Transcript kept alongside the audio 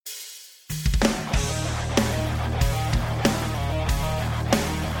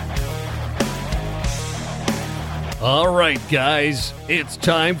All right, guys, it's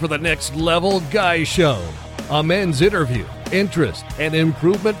time for the Next Level Guy Show, a men's interview, interest, and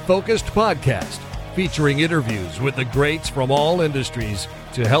improvement-focused podcast featuring interviews with the greats from all industries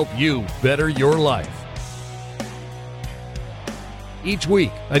to help you better your life. Each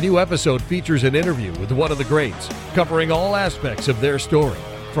week, a new episode features an interview with one of the greats, covering all aspects of their story,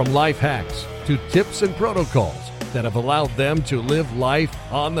 from life hacks to tips and protocols that have allowed them to live life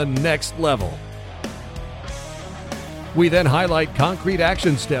on the next level. We then highlight concrete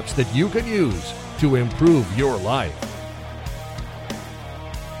action steps that you can use to improve your life.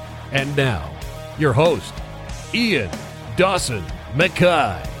 And now, your host, Ian Dawson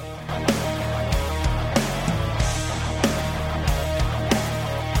Mackay.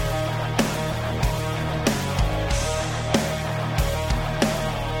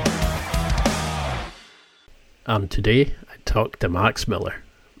 And today, I talked to Max Miller.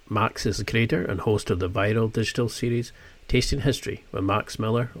 Max is the creator and host of the viral digital series Tasting History with Max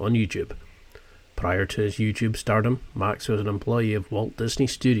Miller on YouTube. Prior to his YouTube stardom, Max was an employee of Walt Disney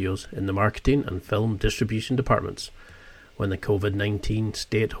Studios in the marketing and film distribution departments. When the COVID-19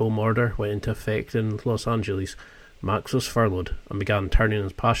 stay-at-home order went into effect in Los Angeles, Max was furloughed and began turning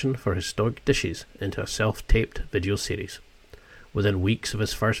his passion for historic dishes into a self-taped video series. Within weeks of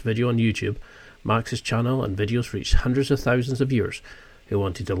his first video on YouTube, Max's channel and videos reached hundreds of thousands of viewers who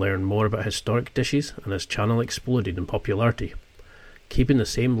wanted to learn more about historic dishes, and his channel exploded in popularity. Keeping the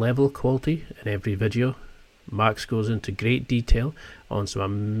same level of quality in every video, Max goes into great detail on some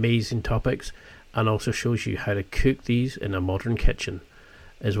amazing topics and also shows you how to cook these in a modern kitchen,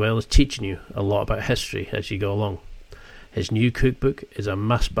 as well as teaching you a lot about history as you go along. His new cookbook is a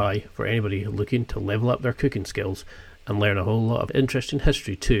must-buy for anybody looking to level up their cooking skills and learn a whole lot of interesting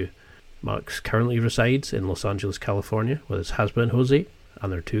history too. Max currently resides in Los Angeles, California with his husband Jose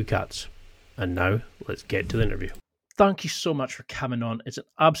and their 2 cats. And now, let's get to the interview. Thank you so much for coming on. It's an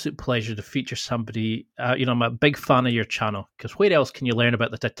absolute pleasure to feature somebody. I'm a big fan of your channel, because where else can you learn about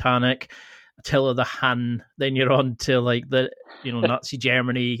the Titanic, Attila the Hun, then you're on to like the Nazi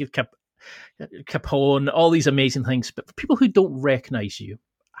Germany, Capone, all these amazing things. But for people who don't recognize you,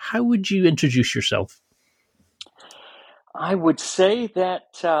 how would you introduce yourself? I would say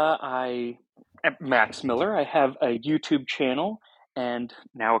that I am Max Miller. I have a YouTube channel and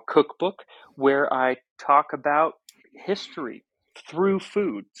now a cookbook where I talk about history through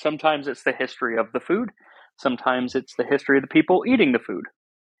food. Sometimes it's the history of the food. Sometimes it's the history of the people eating the food.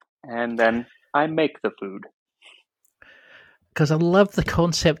 And then I make the food. Because I love the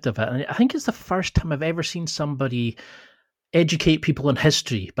concept of it. And I think it's the first time I've ever seen somebody educate people on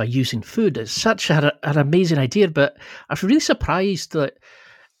history by using food. It's such an amazing idea, but I was really surprised that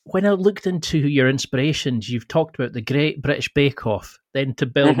when I looked into your inspirations, you've talked about the Great British Bake Off, then to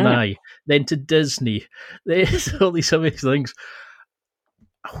Bill Nye, then to Disney. There's all these amazing things.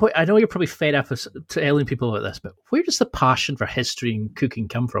 I know you're probably fed up of telling people about this, but where does the passion for history and cooking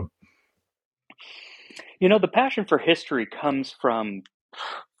come from? The passion for history comes from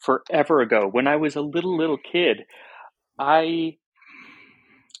forever ago. When I was a little kid, I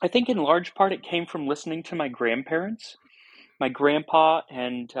think in large part it came from listening to my grandparents. My grandpa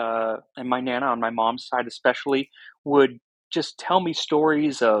and my Nana on my mom's side especially would just tell me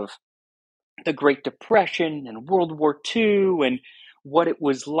stories of the Great Depression and World War II and what it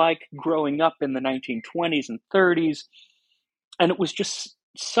was like growing up in the 1920s and 30s. And it was just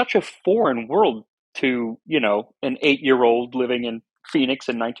such a foreign world to, an 8-year-old living in Phoenix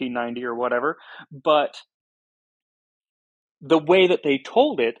in 1990 or whatever. But the way that they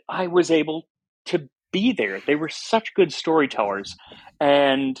told it, I was able to be there. They were such good storytellers.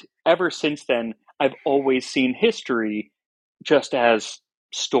 And ever since then, I've always seen history just as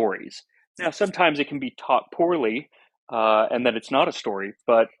stories. Now, sometimes it can be taught poorly, and that it's not a story.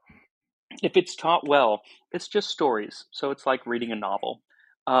 But if it's taught well, it's just stories. So it's like reading a novel.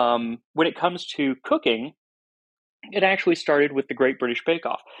 When it comes to cooking, it actually started with the Great British Bake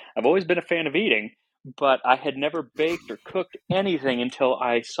Off. I've always been a fan of eating, but I had never baked or cooked anything until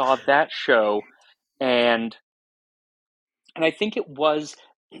I saw that show. And I think it was,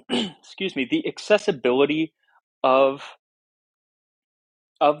 the accessibility of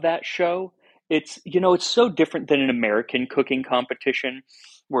that show. It's so different than an American cooking competition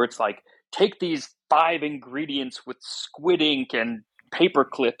where it's like, take these 5 ingredients with squid ink and paper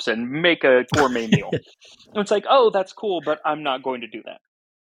clips and make a gourmet meal. And it's like, oh, that's cool, but I'm not going to do that.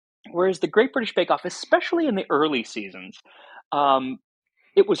 Whereas the Great British Bake Off, especially in the early seasons,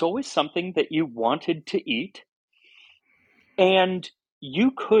 it was always something that you wanted to eat. And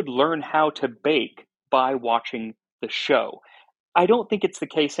you could learn how to bake by watching the show. I don't think it's the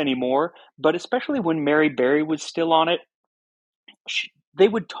case anymore, but especially when Mary Berry was still on it, they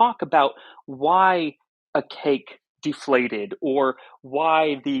would talk about why a cake deflated, or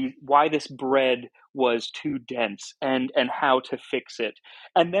why this bread was too dense, and how to fix it.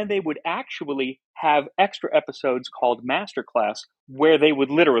 And then they would actually have extra episodes called Masterclass, where they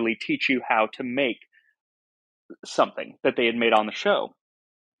would literally teach you how to make something that they had made on the show.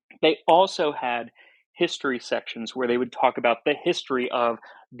 They also had history sections where they would talk about the history of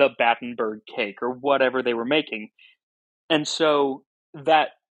the Battenberg cake or whatever they were making. And so that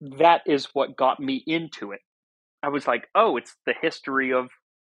is what got me into it. I was like, oh, it's the history of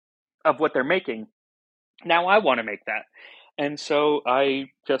what they're making. Now I want to make that. And so I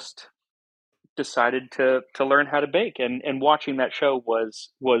just decided to learn how to bake, and watching that show was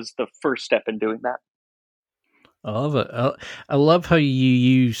the first step in doing that. I love it. I love how you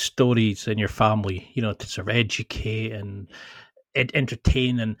use stories in your family, to sort of educate and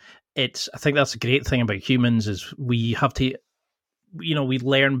entertain. And I think that's a great thing about humans is we have to, we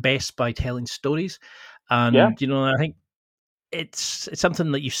learn best by telling stories. And, Yeah. I think it's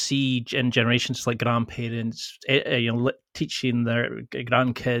something that you see in generations like grandparents, teaching their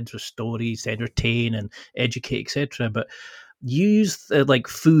grandkids with stories to entertain and educate, etc. But use like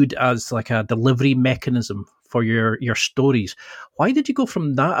food as like a delivery mechanism for your stories. Why did you go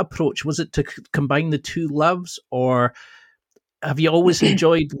from that approach? Was it to combine the two loves, or have you always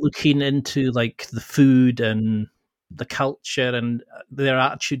enjoyed looking into like the food and the culture and their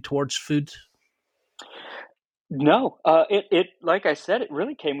attitude towards food? No, it like I said, it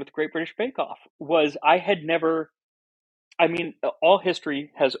really came with Great British Bake Off. Was I had never, I mean, all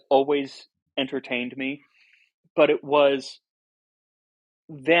history has always entertained me, but it was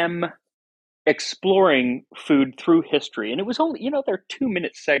them exploring food through history, and it was only, there are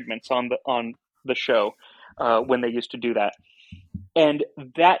 2-minute segments on the show when they used to do that, and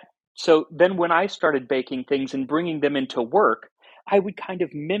that. So then, when I started baking things and bringing them into work, I would kind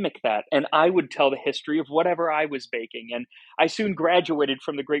of mimic that, and I would tell the history of whatever I was baking. And I soon graduated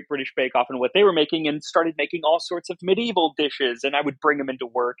from the Great British Bake Off and what they were making, and started making all sorts of medieval dishes. And I would bring them into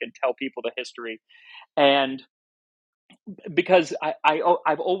work and tell people the history. And because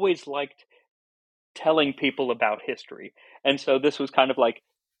I've always liked telling people about history, and so this was kind of like,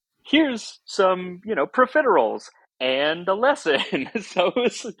 here's some, profiteroles and a lesson. So it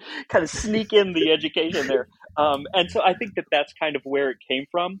was kind of sneak in the education there. And so I think that that's kind of where it came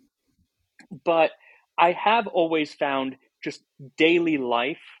from. But I have always found just daily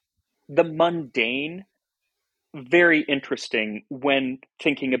life, the mundane, very interesting when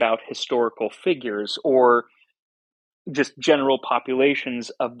thinking about historical figures or just general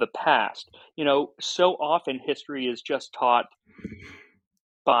populations of the past. So often history is just taught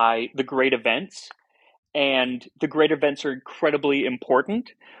by the great events, and the great events are incredibly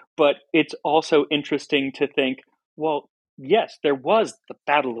important, but it's also interesting to think, well, yes, there was the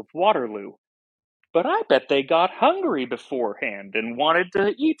Battle of Waterloo, but I bet they got hungry beforehand and wanted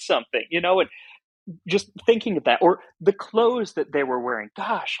to eat something, and just thinking of that, or the clothes that they were wearing.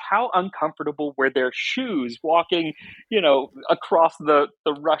 Gosh, how uncomfortable were their shoes walking, across the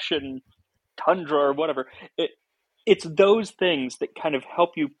Russian tundra or whatever. It's those things that kind of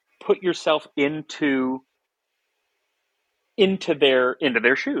help you put yourself into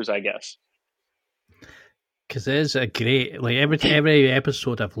their shoes, I guess. Because it is a great, like every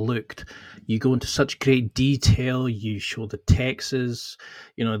episode I've looked, you go into such great detail. You show the Texas,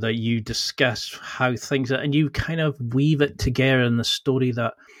 that you discuss how things are, and you kind of weave it together in the story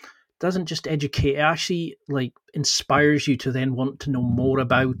that doesn't just educate; it actually like inspires you to then want to know more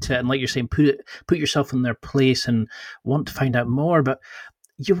about it. And like you're saying, put yourself in their place and want to find out more. But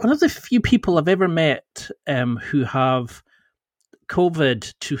you're one of the few people I've ever met who have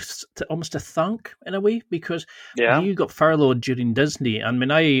COVID to almost a thank in a way, because Yeah. you got furloughed during Disney. I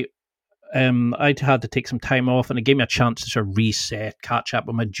mean, I had to take some time off, and it gave me a chance to sort of reset, catch up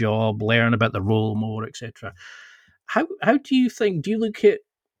with my job, learn about the role more, etc. How do you think? Do you look at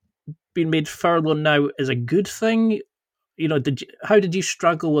being made furlough now as a good thing? How did you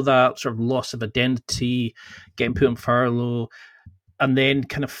struggle with that sort of loss of identity, getting put on furlough, and then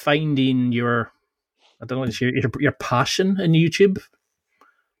kind of finding I don't know, your passion in YouTube?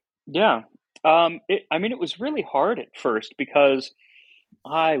 Yeah. It was really hard at first because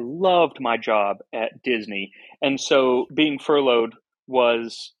I loved my job at Disney. And so being furloughed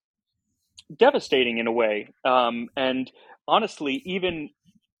was devastating in a way. And honestly, even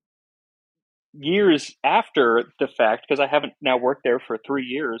years after the fact, because I haven't now worked there for 3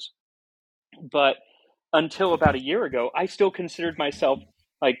 years, but until about a year ago, I still considered myself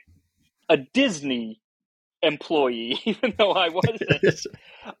like a Disney employee, even though I wasn't.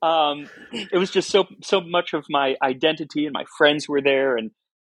 It was just so much of my identity, and my friends were there, and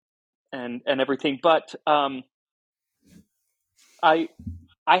everything. But I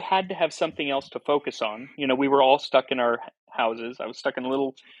I had to have something else to focus on. We were all stuck in our houses. I was stuck in a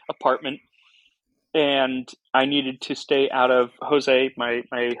little apartment, and I needed to stay out of Jose, my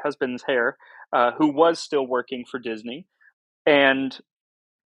husband's hair, who was still working for Disney. And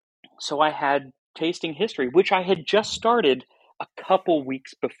so I had Tasting History, which I had just started a couple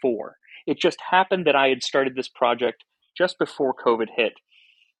weeks before. It just happened that I had started this project just before COVID hit.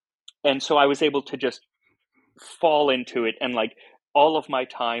 And so I was able to just fall into it, and like all of my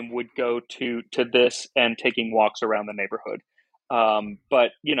time would go to this and taking walks around the neighborhood.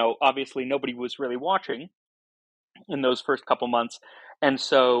 But obviously nobody was really watching in those first couple months, and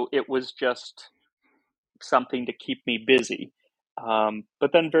so it was just something to keep me busy.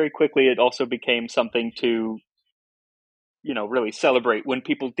 But then very quickly it also became something to really celebrate when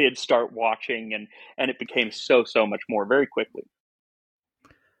people did start watching, and it became so much more very quickly.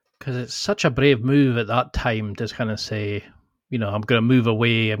 Because it's such a brave move at that time to kind of say, I'm going to move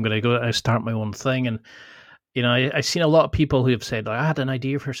away, I'm going to go and start my own thing. And, I've seen a lot of people who have said, like, I had an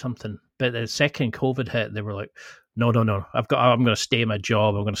idea for something, but the second COVID hit, they were like, no, I'm going to stay in my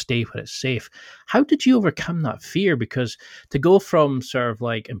job, I'm going to stay where it's safe. How did you overcome that fear? Because to go from sort of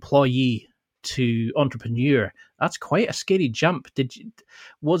like employee to entrepreneur, that's quite a scary jump.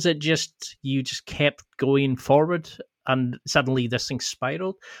 Was it just you just kept going forward and suddenly this thing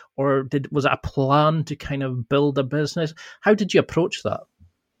spiraled, or was it a plan to kind of build a business? How did you approach that?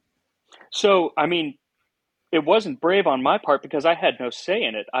 So, I mean, it wasn't brave on my part because I had no say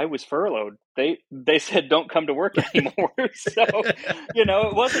in it. I was furloughed. They said don't come to work anymore. So,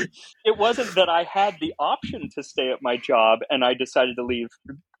 it wasn't that I had the option to stay at my job and I decided to leave.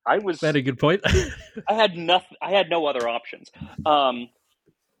 I was Very good point. I had nothing. I had no other options.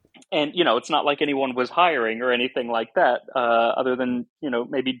 And it's not like anyone was hiring or anything like that, other than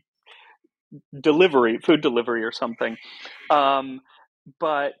maybe food delivery or something.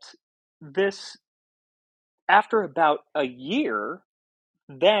 But this, after about a year,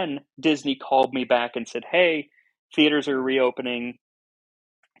 then Disney called me back and said, "Hey, theaters are reopening.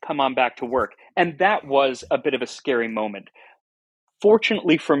 Come on back to work." And that was a bit of a scary moment.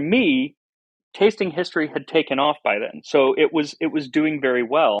 Fortunately for me, Tasting History had taken off by then, so it was doing very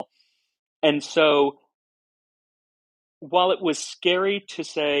well. And so, while it was scary to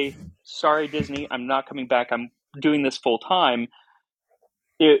say, "Sorry, Disney, I'm not coming back. I'm doing this full time,"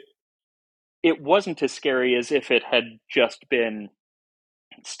 it wasn't as scary as if it had just been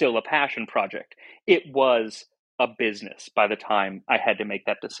still a passion project. It was a business by the time I had to make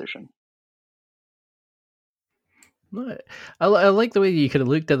that decision. I like the way you kind of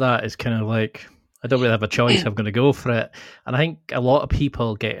looked at that as kind of like, I don't really have a choice, I'm going to go for it. And I think a lot of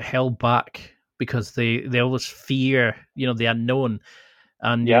people get held back because they always fear, the unknown.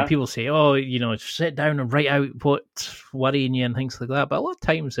 And people say, oh, sit down and write out what's worrying you and things like that. But a lot of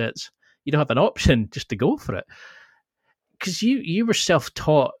times you don't have an option just to go for it. Because you were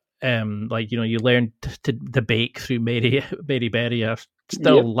self-taught, you learned to bake through Mary Berry. I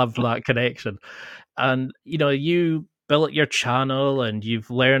still love that connection. And, you built your channel and you've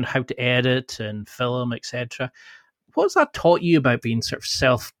learned how to edit and film, etc. What's that taught you about being sort of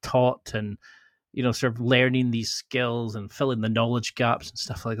self-taught and, sort of learning these skills and filling the knowledge gaps and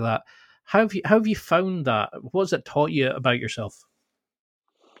stuff like that? How have you found that? What's it taught you about yourself?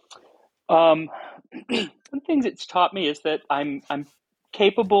 One things it's taught me is that I'm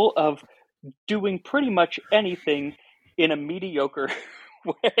capable of doing pretty much anything in a mediocre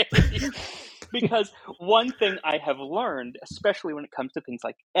way. Because one thing I have learned, especially when it comes to things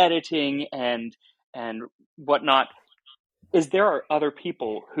like editing and whatnot, is there are other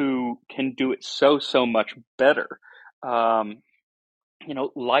people who can do it so much better.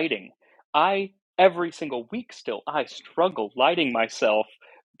 Lighting. Every single week still, I struggle lighting myself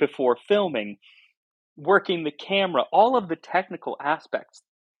before filming, working the camera, all of the technical aspects.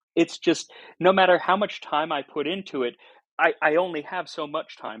 It's just, no matter how much time I put into it, I only have so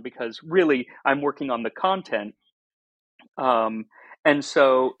much time because really I'm working on the content. And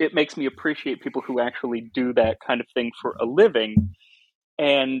so it makes me appreciate people who actually do that kind of thing for a living.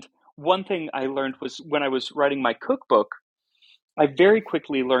 And one thing I learned was when I was writing my cookbook, I very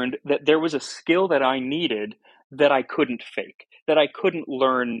quickly learned that there was a skill that I needed that I couldn't fake, that I couldn't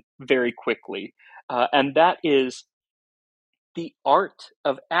learn very quickly. And that is the art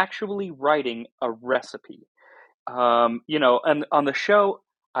of actually writing a recipe. And on the show,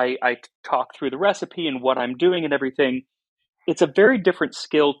 I talk through the recipe and what I'm doing and everything. it's a very different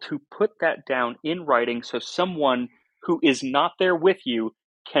skill to put that down in writing so someone who is not there with you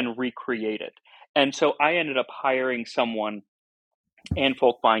can recreate it. And so I ended up hiring someone, Anne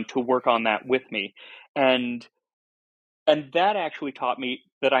Folkvine, to work on that with me. And that actually taught me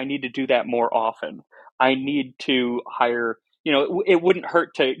that I need to do that more often. I need to hire, it wouldn't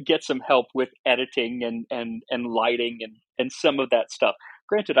hurt to get some help with editing and lighting and some of that stuff.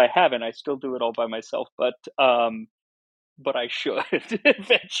 Granted, I haven't. I still do it all by myself, but I should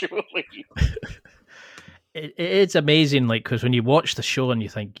eventually. It's amazing, like, because when you watch the show and you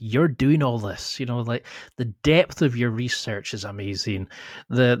think you're doing all this, like the depth of your research is amazing.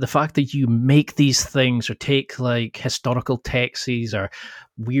 The fact that you make these things or take like historical texts or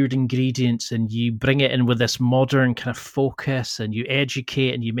weird ingredients and you bring it in with this modern kind of focus and you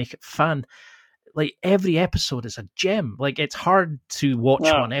educate and you make it fun. Like every episode is a gem. Like it's hard to watch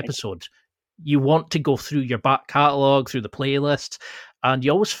one episode. You want to go through your back catalogue, through the playlist, and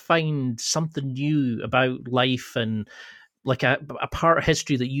you always find something new about life and like a part of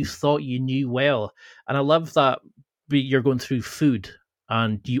history that you thought you knew well. And I love that you're going through food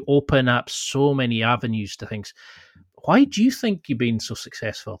and you open up so many avenues to things. Why do you think you've been so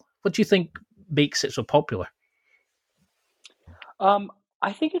successful? What do you think makes it so popular?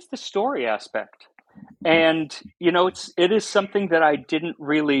 I think it's the story aspect. And, it is something that I didn't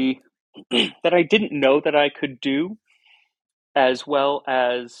really, that I didn't know that I could do as well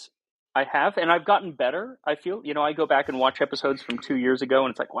as I have. And I've gotten better, I feel. I go back and watch episodes from 2 years ago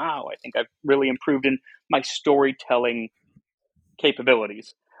and it's like, wow, I think I've really improved in my storytelling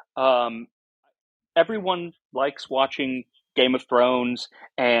capabilities. Everyone likes watching Game of Thrones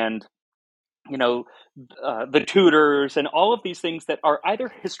and the Tudors and all of these things that are either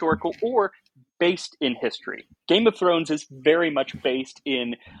historical or based in history. Game of Thrones is very much based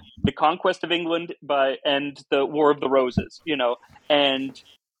in the conquest of England and the War of the Roses,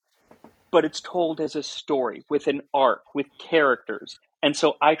 but it's told as a story with an arc, with characters. And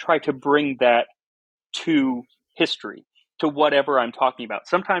so I try to bring that to history, to whatever I'm talking about.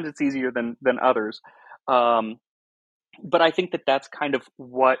 Sometimes it's easier than others. But I think that that's kind of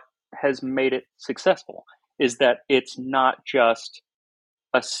what has made it successful, is that it's not just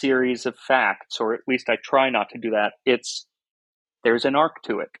a series of facts, or at least I try not to do that. There's an arc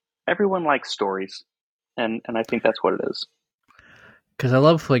to it. Everyone likes stories, and I think that's what it is. Because I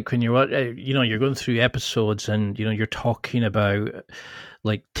love like when you're you're going through episodes and you're talking about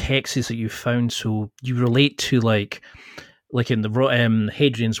like texts that you found, so you relate to like in the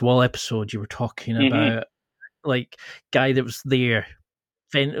Hadrian's Wall episode, you were talking about like guy that was there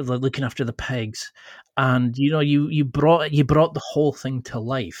looking after the pigs, and you brought the whole thing to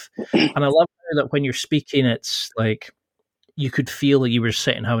life. And I love that when you're speaking, it's like you could feel like you were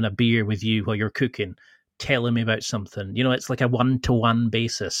sitting having a beer with you while you're cooking, telling me about something. It's like a 1-to-1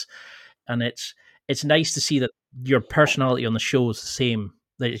 basis, and it's nice to see that your personality on the show is the same,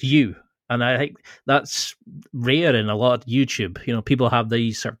 that it's you. And I think that's rare in a lot of YouTube. People have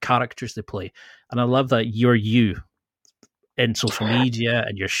these sort of characters they play, and I love that you're you in social media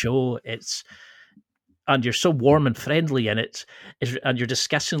and your show. And you're so warm and friendly, and and you're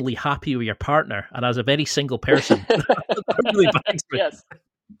disgustingly happy with your partner. And as a very single person, that really bags me. Yes.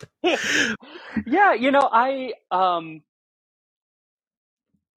 Yeah,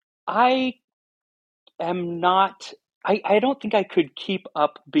 I am not. I don't think I could keep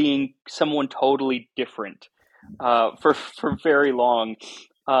up being someone totally different for very long.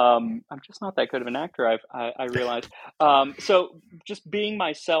 I'm just not that good of an actor, I realize. So just being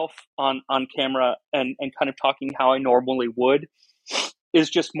myself on camera and kind of talking how I normally would is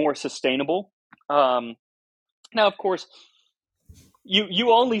just more sustainable. Now, of course,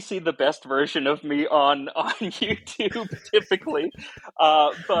 you only see the best version of me on YouTube typically,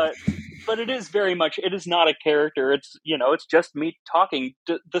 but it is very much, it is not a character. It's it's just me talking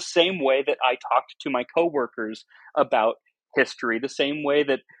the same way that I talked to my coworkers about history, the same way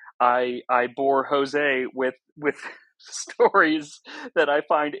that I bore Jose with stories that I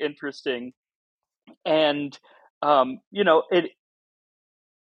find interesting, and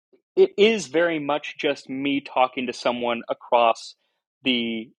it is very much just me talking to someone across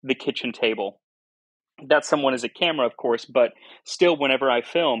the kitchen table. That someone is a camera, of course, but still, whenever I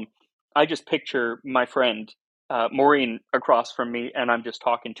film, I just picture my friend Maureen across from me, and I'm just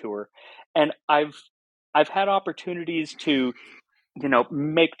talking to her. And I've had opportunities to,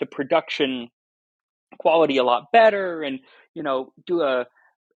 make the production quality a lot better, and do a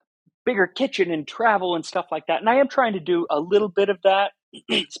bigger kitchen and travel and stuff like that. And I am trying to do a little bit of that,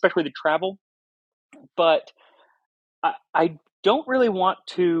 especially the travel. But I don't really want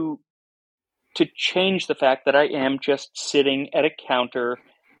to to change the fact that I am just sitting at a counter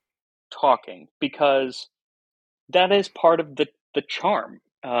talking, because that is part of the charm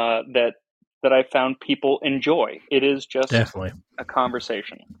that I found people enjoy. It is just Definitely. a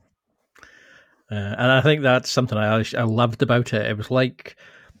conversation. And I think that's something I loved about it. It was like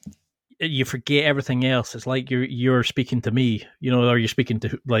you forget everything else. It's like you're speaking to me, or you're speaking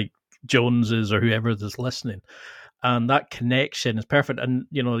to like Joneses or whoever is listening. And that connection is perfect. And,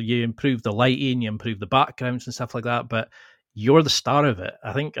 you improve the lighting, you improve the backgrounds and stuff like that. But you're the star of it,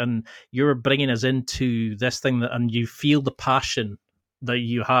 I think. And you're bringing us into this thing and you feel the passion that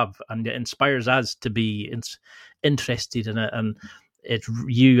you have. And it inspires us to be interested in it. And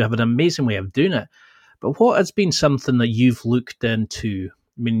you have an amazing way of doing it. But what has been something that you've looked into?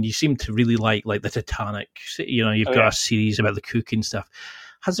 I mean, you seem to really like the Titanic. You've got a series about the cooking stuff.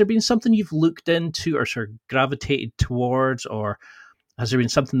 Has there been something you've looked into or sort of gravitated towards, or has there been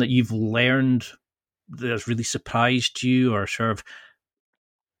something that you've learned that has really surprised you, or sort of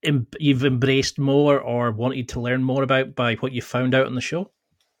you've embraced more or wanted to learn more about by what you found out on the show?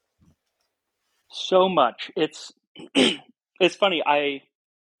 So much. It's it's funny.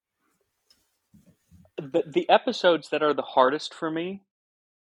 The episodes that are the hardest for me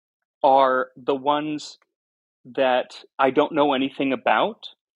are the ones that I don't know anything about.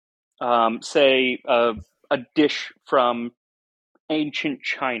 Say a dish from ancient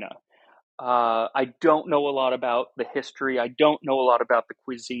China. I don't know a lot about the history. I don't know a lot about the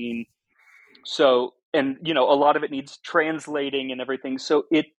cuisine. So, and a lot of it needs translating and everything. So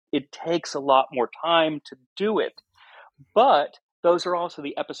it takes a lot more time to do it. But those are also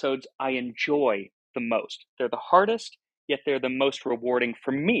the episodes I enjoy the most. They're the hardest, yet they're the most rewarding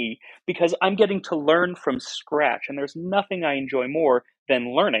for me, because I'm getting to learn from scratch. And there's nothing I enjoy more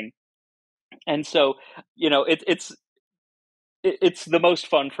than learning. And so, it's the most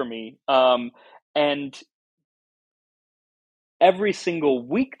fun for me. And every single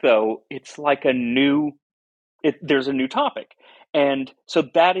week, though, it's like there's a new topic. And so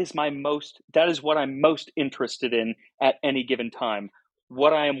that is what I'm most interested in at any given time,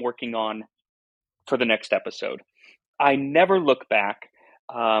 what I am working on for the next episode. I never look back,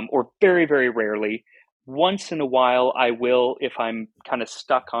 or very, very rarely. Once in a while, I will, if I'm kind of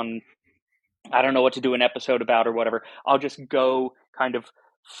stuck on, I don't know what to do an episode about or whatever, I'll just go kind of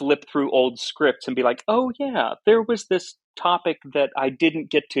flip through old scripts and be like, oh yeah, there was this topic that I didn't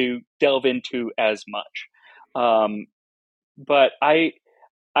get to delve into as much. But I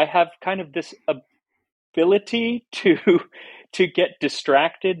have kind of this ability to get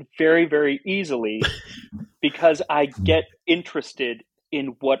distracted very, very easily, because I get interested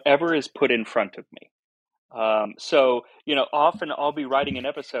in whatever is put in front of me. So, often I'll be writing an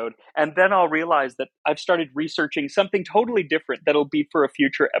episode and then I'll realize that I've started researching something totally different that'll be for a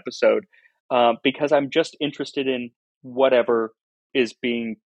future episode, because I'm just interested in whatever is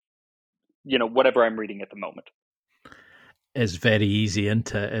being, whatever I'm reading at the moment. It's very easy,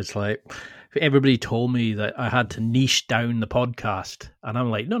 isn't it? It's like everybody told me that I had to niche down the podcast, and I'm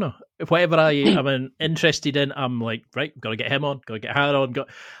like, no. Whatever I'm interested in, I'm like, right, got to get him on, got to get her on.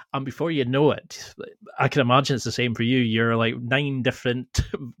 And before you know it, I can imagine it's the same for you. You're like 9 different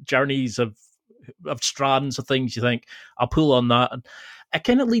journeys of strands of things you think, I'll pull on that. And it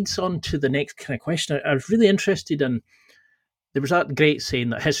kind of leads on to the next kind of question. I was really interested in, there was that great saying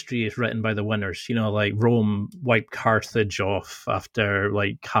that history is written by the winners, like Rome wiped Carthage off after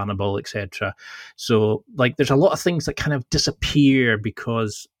like Hannibal, etc. So like there's a lot of things that kind of disappear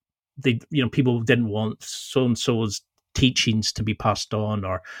because people didn't want so-and-so's teachings to be passed on,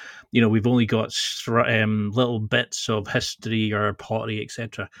 or, we've only got little bits of history or pottery,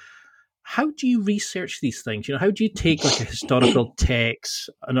 etc. How do you research these things? How do you take like a historical text,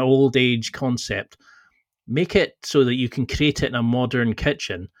 an old age concept, make it so that you can create it in a modern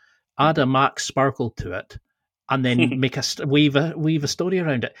kitchen, add a Max sparkle to it, and then make weave a story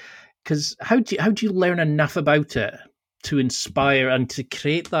around it? Because how do you learn enough about it to inspire and to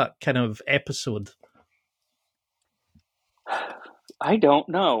create that kind of episode? I don't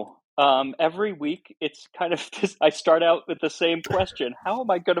know. Every week, it's kind of this. I start out with the same question: how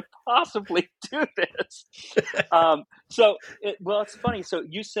am I going to possibly do this? It's funny. So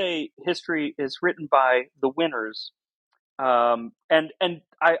you say history is written by the winners, and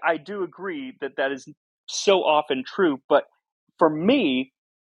I do agree that is so often true. But for me,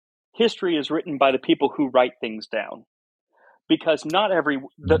 history is written by the people who write things down, because not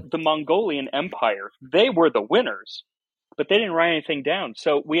the Mongolian Empire, they were the winners, but they didn't write anything down.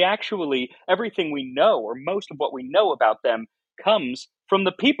 So everything we know, or most of what we know about them, comes from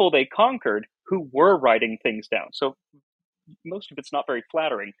the people they conquered who were writing things down. So most of it's not very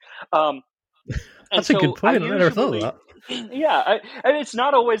flattering. And That's a good so I point. I never thought of usually, that. yeah, and it's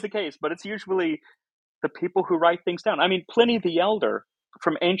not always the case, but it's usually the people who write things down. I mean, Pliny the Elder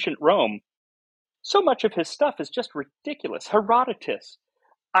from ancient Rome, so much of his stuff is just ridiculous. Herodotus,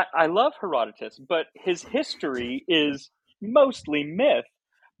 I love Herodotus, but his history is mostly myth,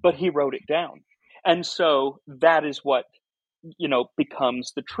 but he wrote it down. And so that is what,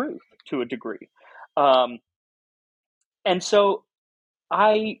 becomes the truth to a degree. Um, and so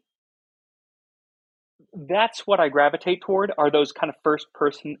I, that's what I gravitate toward, are those kind of first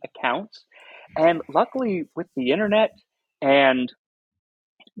person accounts. And luckily with the internet and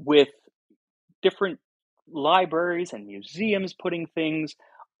with different libraries and museums putting things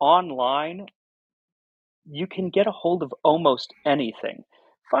online, you can get a hold of almost anything.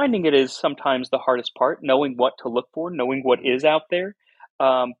 Finding it is sometimes the hardest part, knowing what to look for, knowing what is out there.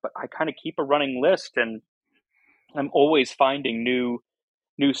 But I kind of keep a running list, and I'm always finding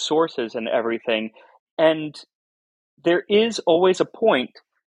new sources and everything. And there is always a point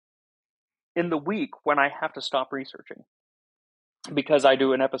in the week when I have to stop researching because I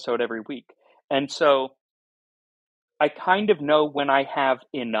do an episode every week. And so I kind of know when I have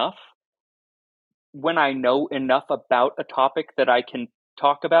enough, when I know enough about a topic that I can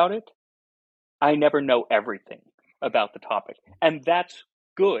talk about it. I never know everything about the topic. And that's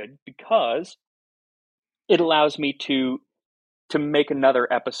good because it allows me to make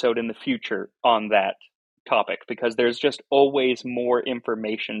another episode in the future on that topic, because there's just always more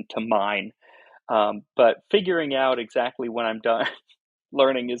information to mine. But figuring out exactly when I'm done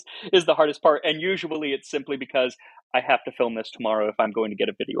learning is the hardest part. And usually it's simply because I have to film this tomorrow if I'm going to get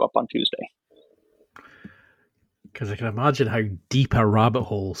a video up on Tuesday. Because I can imagine how deep a rabbit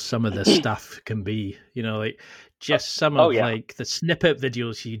hole some of this stuff can be. Like just some of like the snippet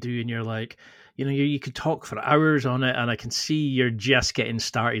videos you do, and you're like, you could talk for hours on it, and I can see you're just getting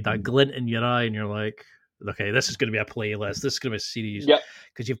started. That glint in your eye, and you're like, okay, this is going to be a playlist. This is going to be a series. Yep.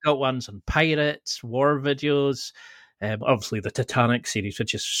 Because you've got ones on pirates, war videos, obviously the Titanic series,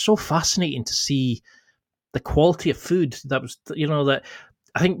 which is so fascinating to see the quality of food that was, that.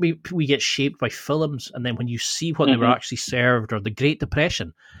 I think we get shaped by films, and then when you see what they were actually served, or the Great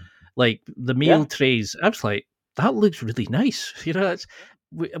Depression, like the meal trays, I was like, that looks really nice.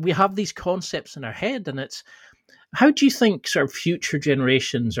 We have these concepts in our head, and it's, how do you think sort of future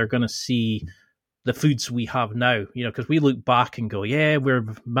generations are going to see the foods we have now? Because we look back and go, yeah, we're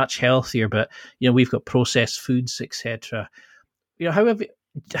much healthier, but we've got processed foods, etc.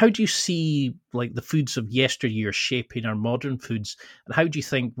 How do you see like the foods of yesteryear shaping our modern foods, and how do you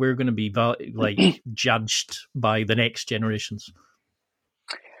think we're going to be judged by the next generations?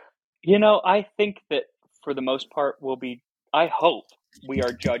 I think that for the most part I hope we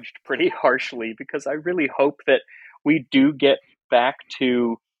are judged pretty harshly, because I really hope that we do get back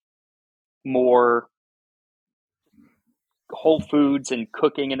to more whole foods and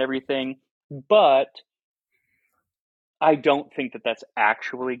cooking and everything. But I don't think that that's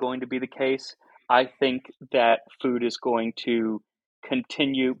actually going to be the case. I think that food is going to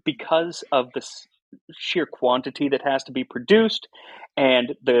continue because of the sheer quantity that has to be produced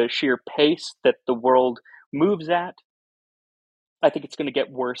and the sheer pace that the world moves at. I think it's going to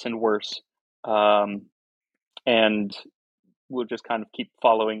get worse and worse. And we'll just kind of keep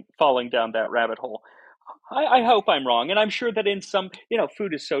falling down that rabbit hole. I hope I'm wrong. And I'm sure that in some,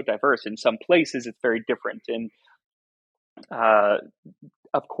 food is so diverse. In some places, it's very different. And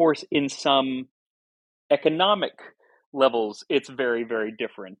of course, in some economic levels, it's very, very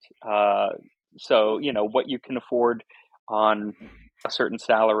different. So, what you can afford on a certain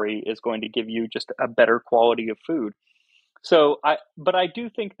salary is going to give you just a better quality of food. So, but I do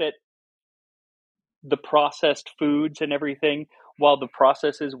think that the processed foods and everything, while the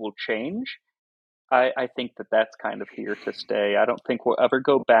processes will change, I think that that's kind of here to stay. I don't think we'll ever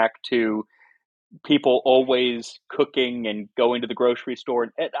go back to people always cooking and going to the grocery store.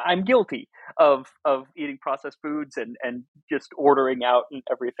 And I'm guilty of eating processed foods and just ordering out and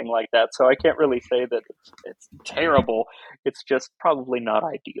everything like that. So I can't really say that it's terrible. It's just probably not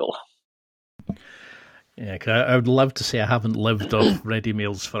ideal. Yeah, cause I would love to say I haven't lived off ready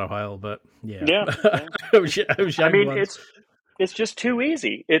meals for a while, but yeah. I was young once. It's just too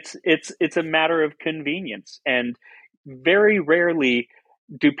easy. It's a matter of convenience, and very rarely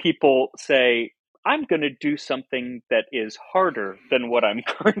do people say, I'm going to do something that is harder than what I'm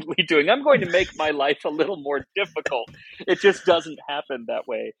currently doing. I'm going to make my life a little more difficult. It just doesn't happen that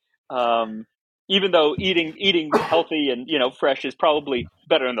way. Even though eating healthy and fresh is probably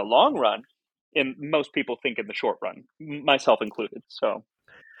better in the long run, and most people think in the short run, myself included. So.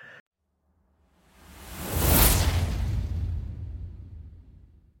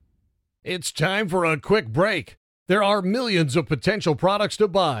 It's time for a quick break. There are millions of potential products to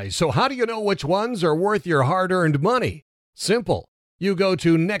buy, so how do you know which ones are worth your hard-earned money? Simple. You go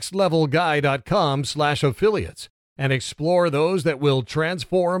to nextlevelguy.com/affiliates and explore those that will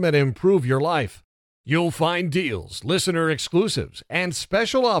transform and improve your life. You'll find deals, listener exclusives, and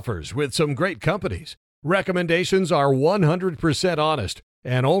special offers with some great companies. Recommendations are 100% honest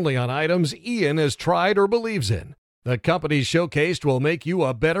and only on items Ian has tried or believes in. The companies showcased will make you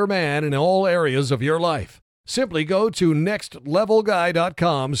a better man in all areas of your life. Simply go to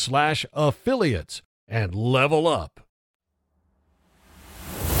nextlevelguy.com/affiliates and level up.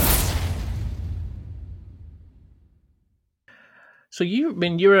 So you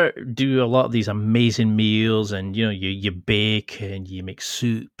do a lot of these amazing meals, and you bake and you make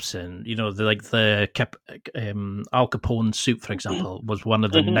soups, and the Al Capone soup, for example, was one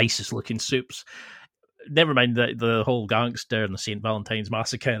of the nicest looking soups. Never mind the whole gangster and the St. Valentine's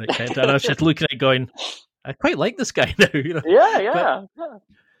Massacre, etc. And I was just looking at it going, I quite like this guy now. Yeah.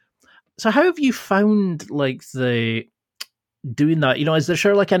 So how have you found the doing that? Is there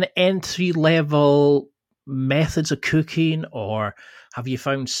sure an entry level methods of cooking, or have you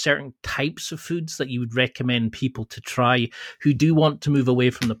found certain types of foods that you would recommend people to try who do want to move away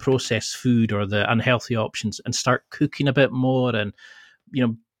from the processed food or the unhealthy options and start cooking a bit more and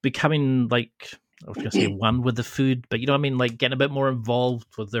becoming I was going to say one with the food, but getting a bit more involved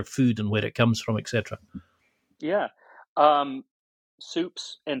with their food and where it comes from, etc. Yeah.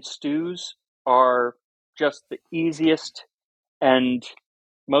 Soups and stews are just the easiest and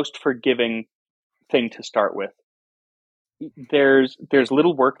most forgiving thing to start with. There's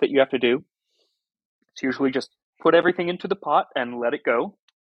little work that you have to do. It's usually just put everything into the pot and let it go.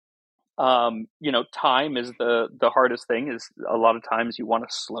 Time is the hardest thing. Is a lot of times you want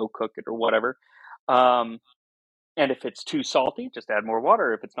to slow cook it or whatever. And if it's too salty, just add more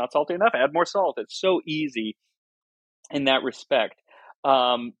water. If it's not salty enough, add more salt. It's so easy in that respect.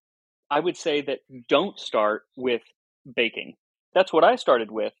 I would say that don't start with baking. That's what I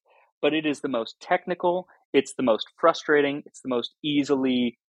started with, but it is the most technical. It's the most frustrating. It's the most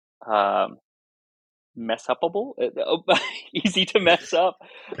easily mess upable, easy to mess up.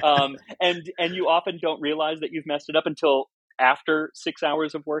 And you often don't realize that you've messed it up until after 6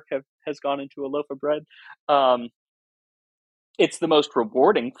 hours of work has gone into a loaf of bread. It's the most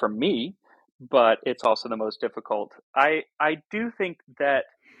rewarding for me, but it's also the most difficult. I do think that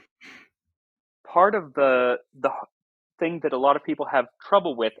part of the thing that a lot of people have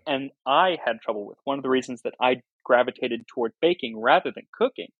trouble with, and I had trouble with, one of the reasons that I gravitated toward baking rather than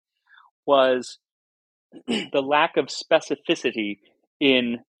cooking, was the lack of specificity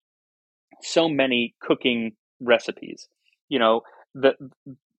in so many cooking recipes.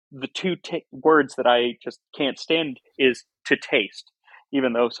 The two words that I just can't stand is to taste,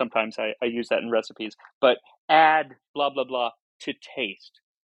 even though sometimes I use that in recipes, but add blah, blah, blah to taste.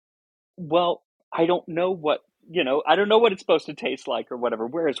 Well, I don't know what it's supposed to taste like or whatever.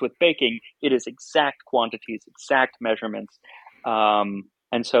 Whereas with baking, it is exact quantities, exact measurements. And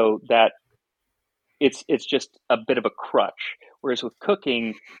so that it's just a bit of a crutch. Whereas with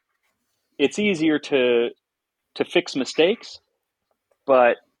cooking, it's easier to fix mistakes,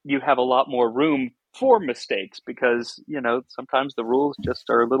 but you have a lot more room for mistakes because, sometimes the rules just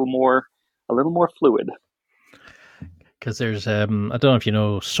are a little more fluid. Because there's, I don't know if you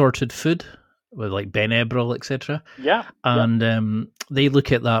know Sorted Food with Ben Eberl, etc. Yeah. And they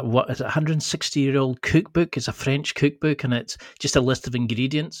look at that, what is it, 160-year-old cookbook? It's a French cookbook, and it's just a list of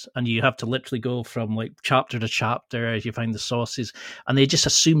ingredients, and you have to literally go from chapter to chapter as you find the sauces, and they just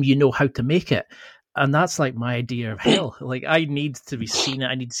assume you know how to make it. And that's my idea of hell. I need to be seen it.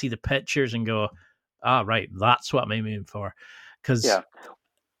 I need to see the pictures and go, right, that's what I'm aiming for. Yeah.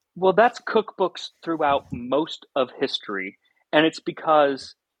 Well, that's cookbooks throughout most of history. And it's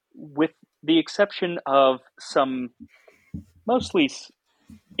because, with the exception of some mostly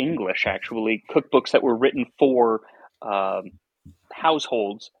English, actually, cookbooks that were written for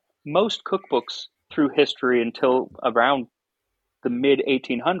households, most cookbooks through history until around the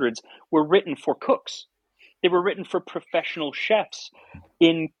mid-1800s were written for cooks. They were written for professional chefs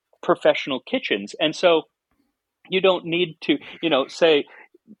in professional kitchens. And so you don't need to, say,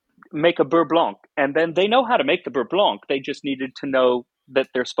 make a beurre blanc, and then they know how to make the beurre blanc. They just needed to know that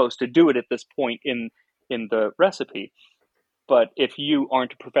they're supposed to do it at this point in the recipe. But if you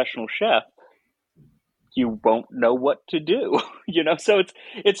aren't a professional chef, you won't know what to do. So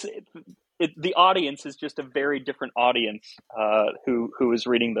it's the audience is just a very different audience who is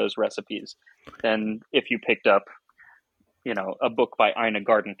reading those recipes than if you picked up, a book by Ina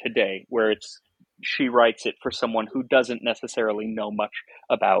Garten today, where she writes it for someone who doesn't necessarily know much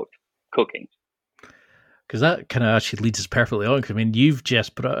about cooking. Because that kind of actually leads us perfectly on. Because I mean, you've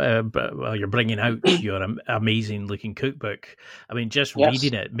just you're bringing out your amazing looking cookbook. I mean, just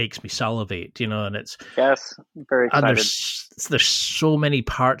reading it makes me salivate, and it's I'm very excited. And there's so many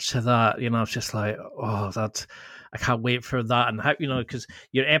parts to that, it's just like, oh, I can't wait for that. And how, because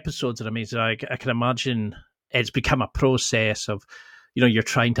your episodes are amazing. I can imagine it's become a process of, you're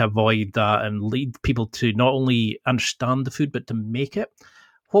trying to avoid that and lead people to not only understand the food but to make it.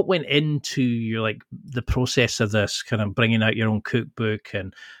 What went into your the process of this, kind of bringing out your own cookbook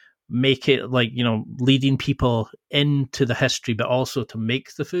and make it leading people into the history, but also to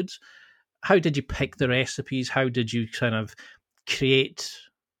make the foods? How did you pick the recipes? How did you kind of create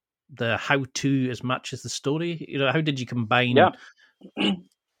the how-to as much as the story? How did you combine? Yeah.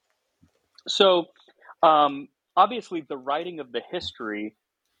 So, obviously, the writing of the history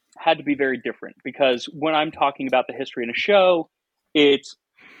had to be very different, because when I'm talking about the history in a show, it's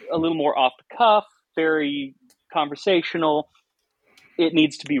a little more off the cuff, very conversational. It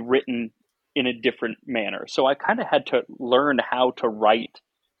needs to be written in a different manner. So I kind of had to learn how to write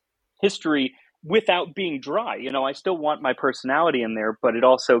history without being dry. I still want my personality in there, but it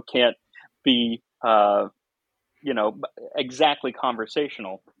also can't be, exactly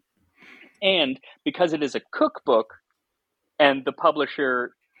conversational. And because it is a cookbook and the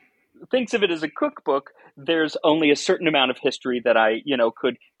publisher thinks of it as a cookbook, there's only a certain amount of history that I,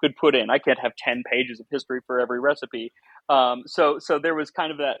 could put in. I can't have 10 pages of history for every recipe. So there was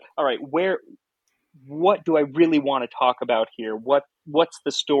kind of that, all right, what do I really want to talk about here? What's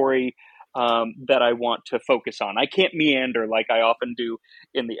the story that I want to focus on? I can't meander like I often do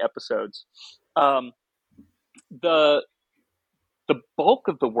in the episodes. The bulk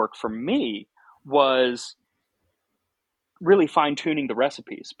of the work for me was really fine-tuning the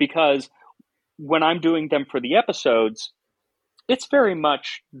recipes, because when I'm doing them for the episodes, it's very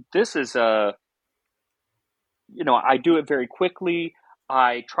much, this is I do it very quickly.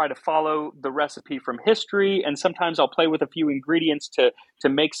 I try to follow the recipe from history, and sometimes I'll play with a few ingredients to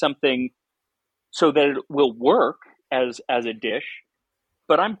make something so that it will work as a dish.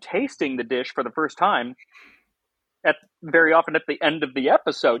 But I'm tasting the dish for the first time very often at the end of the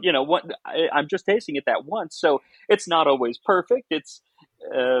episode. I'm just tasting it that once, so it's not always perfect. It's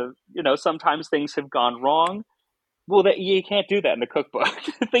sometimes things have gone wrong. Well, you can't do that in a cookbook.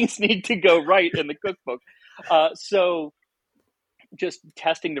 Things need to go right in the cookbook. So just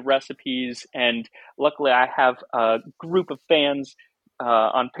testing the recipes, and luckily I have a group of fans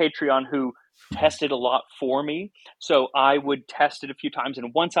on Patreon who tested a lot for me. So I would test it a few times,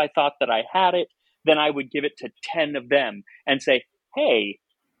 and once I thought that I had it, then I would give it to 10 of them and say, hey,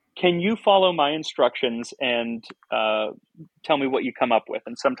 can you follow my instructions and tell me what you come up with?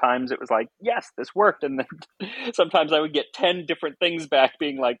 And sometimes it was like, yes, this worked. And then sometimes I would get 10 different things back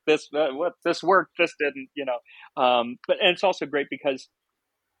being like, this worked, this didn't, and it's also great because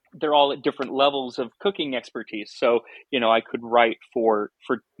they're all at different levels of cooking expertise. So, I could write for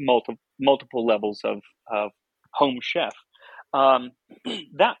multiple levels of home chef.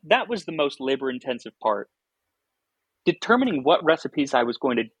 That was the most labor-intensive part. Determining what recipes I was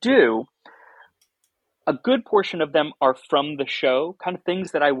going to do, a good portion of them are from the show, kind of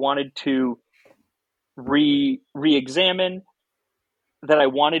things that I wanted to re-examine, that I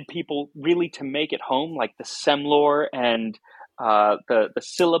wanted people really to make at home, like the semlor and the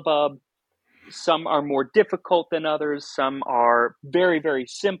syllabub. Some are more difficult than others. Some are very, very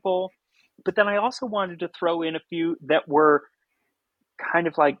simple. But then I also wanted to throw in a few that were kind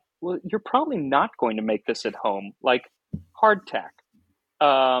of like, well, you're probably not going to make this at home, like hardtack.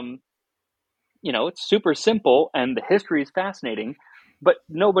 It's super simple and the history is fascinating, but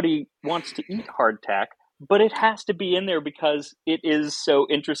nobody wants to eat hardtack. But it has to be in there because it is so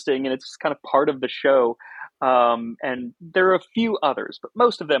interesting and it's kind of part of the show. And there are a few others, but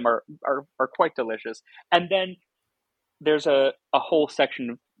most of them are quite delicious. And then there's a whole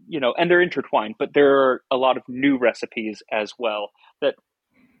section, and they're intertwined, but there are a lot of new recipes as well that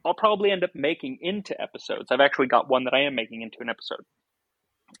I'll probably end up making into episodes. I've actually got one that I am making into an episode.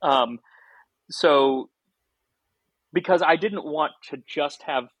 So because I didn't want to just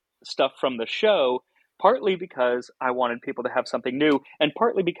have stuff from the show, partly because I wanted people to have something new, and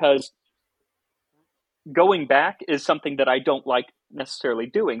partly because going back is something that I don't like necessarily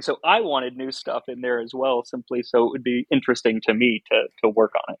doing. So I wanted new stuff in there as well, simply so it would be interesting to me to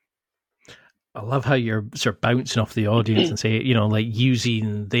work on it. I love how you're sort of bouncing off the audience and say,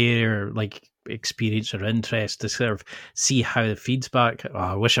 using their experience or interest to sort of see how it feeds back. Oh,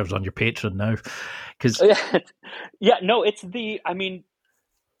 I wish I was on your Patreon now, because it's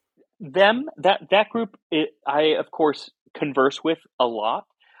them, that group. I of course converse with a lot.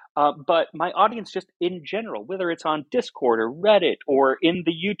 but my audience just in general, whether it's on Discord or Reddit or in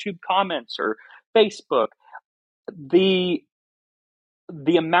the YouTube comments or Facebook, the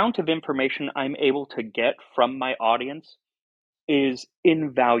amount of information I'm able to get from my audience is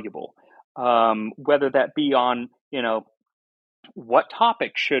invaluable. Whether that be on, what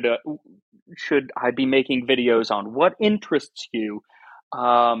topic should I be making videos on? What interests you?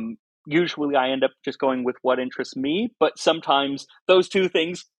 Usually I end up just going with what interests me, but sometimes those two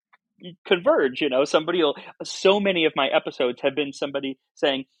things converge. So many of my episodes have been somebody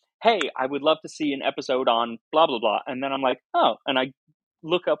saying, hey, I would love to see an episode on blah, blah, blah. And then I'm like, oh, and I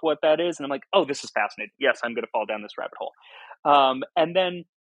look up what that is. And I'm like, oh, this is fascinating. Yes, I'm going to fall down this rabbit hole. And then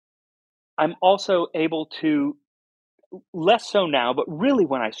I'm also able to, less so now, but really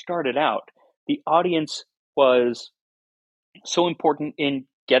when I started out, the audience was so important in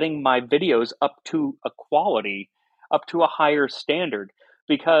getting my videos up to a quality, up to a higher standard,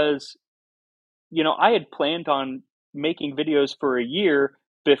 because, I had planned on making videos for a year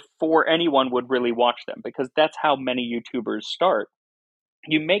before anyone would really watch them, because that's how many YouTubers start.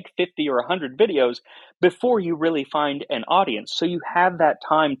 You make 50 or 100 videos before you really find an audience. So you have that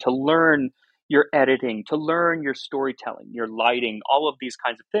time to learn your editing, to learn your storytelling, your lighting, all of these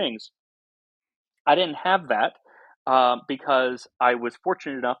kinds of things. I didn't have that because I was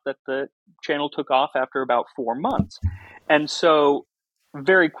fortunate enough that the channel took off after about 4 months. And so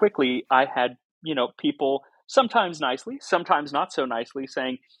very quickly I had, people, sometimes nicely, sometimes not so nicely,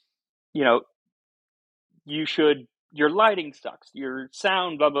 saying, your lighting sucks, your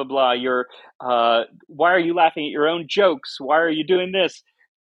sound, blah, blah, blah, why are you laughing at your own jokes? Why are you doing this?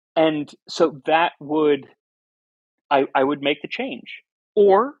 And so that I would make the change,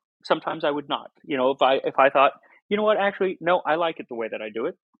 or sometimes I would not. If I thought, what, actually, no, I like it the way that I do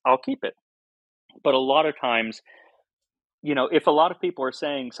it, I'll keep it. But a lot of times, if a lot of people are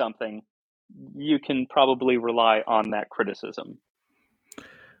saying something, you can probably rely on that criticism.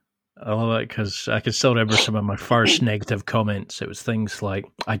 I love it because I can still remember some of my first negative comments. It was things like,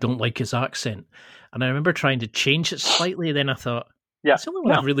 I don't like his accent. And I remember trying to change it slightly. And then I thought, yeah, it's the only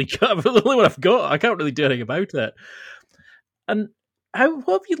one I've really got. The only one I've got. I can't really do anything about it. And what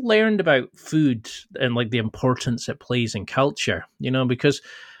have you learned about food and like the importance it plays in culture? Because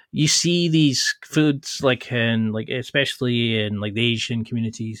you see these foods especially in like the Asian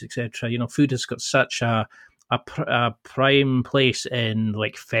communities, etc. Food has got such a prime place in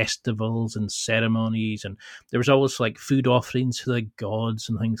like festivals and ceremonies, and there was always like food offerings to the gods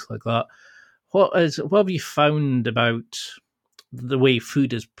and things like that. What have you found about the way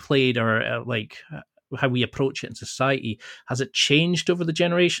food is played, or how we approach it in society? Has it changed over the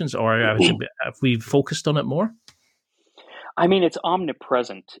generations, or have we focused on it more? I mean, it's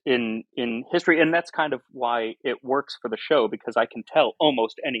omnipresent in history, and that's kind of why it works for the show, because I can tell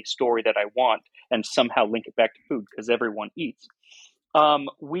almost any story that I want and somehow link it back to food, because everyone eats. I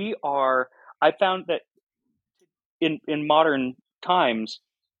found that in modern times,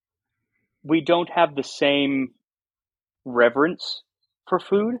 we don't have the same reverence for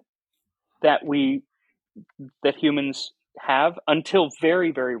food that humans have until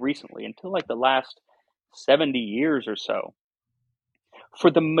very, very recently, until like the last 70 years or so. For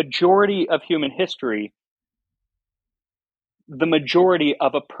the majority of human history, the majority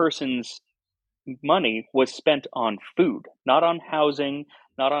of a person's money was spent on food, not on housing,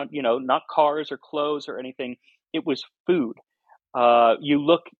 not on, not cars or clothes or anything. It was food. You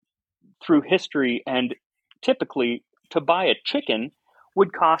look through history, and typically to buy a chicken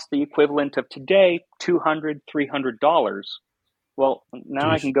would cost the equivalent of today $200, $300. Well, now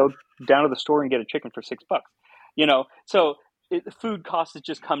Jeez. I can go down to the store and get a chicken for $6. So the food costs has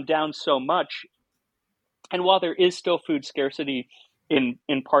just come down so much. And while there is still food scarcity in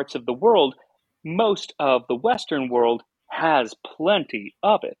parts of the world, most of the Western world has plenty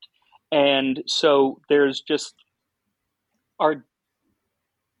of it. And so there's just our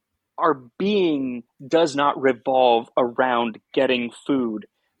being does not revolve around getting food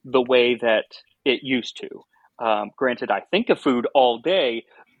the way that it used to. Granted, I think of food all day,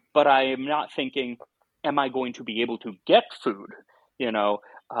 but I am not thinking, am I going to be able to get food? So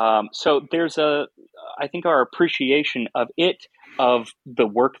there's I think our appreciation of the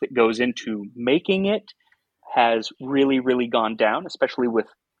work that goes into making it has really, really gone down, especially with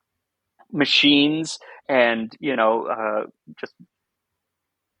machines and, just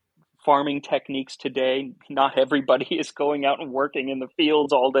farming techniques today. Not everybody is going out and working in the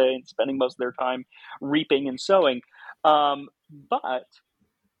fields all day and spending most of their time reaping and sowing. But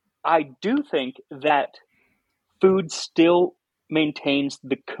I do think that food still maintains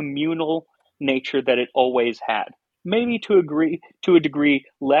the communal nature that it always had. maybe to a degree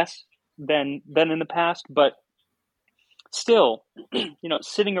less than in the past, but still,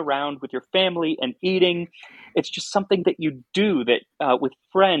 sitting around with your family and eating, it's just something that you do that with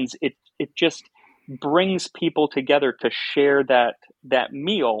friends. It just brings people together to share that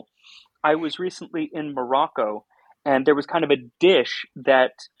meal. I was recently in Morocco, and there was kind of a dish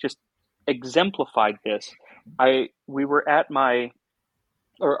that just exemplified this. We were at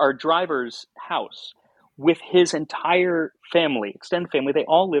our driver's house with his entire family, extended family. They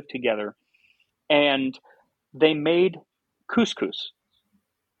all lived together, and they made couscous,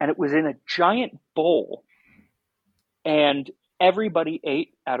 and it was in a giant bowl, and everybody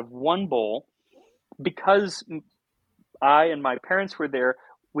ate out of one bowl. Because I and my parents were there,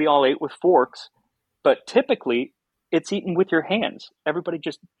 we all ate with forks, but typically it's eaten with your hands. Everybody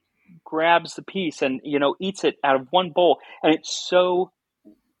just grabs the piece and eats it out of one bowl, and it's so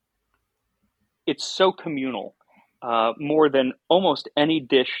communal, more than almost any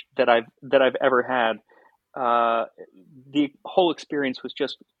dish that I've ever had. The whole experience was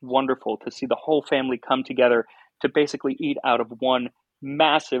just wonderful to see the whole family come together to basically eat out of one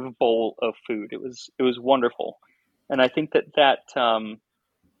massive bowl of food. It was wonderful, and I think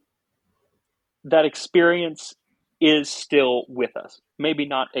that experience is still with us. Maybe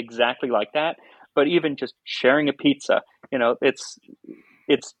not exactly like that, but even just sharing a pizza, it's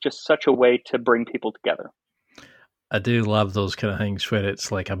just such a way to bring people together. I do love those kind of things where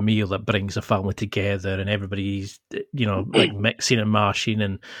it's like a meal that brings a family together and everybody's, like mixing and mashing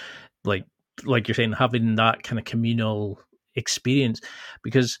and like you're saying, having that kind of communal experience.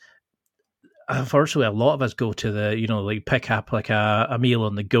 Because unfortunately, a lot of us go to the, like pick up like a meal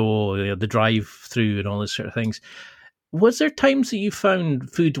on the go, the drive through and all those sort of things. Was there times that you found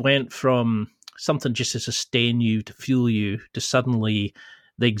food went from something just to sustain you, to fuel you, to suddenly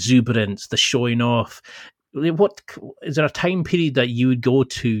the exuberance, the showing off? What is there a time period that you would go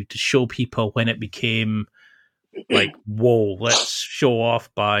to show people when it became like, whoa, let's show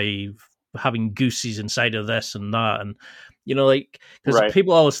off by having gooses inside of this and that, and because Right.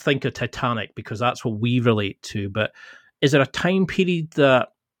 people always think of Titanic because that's what we relate to, but is there a time period that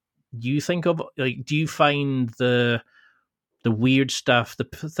you think of? Like, do you find the weird stuff, the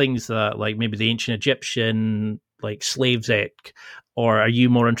things that like maybe the ancient Egyptian like slaves ate, or are you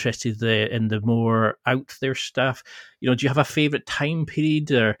more interested in the more out there stuff? Do you have a favorite time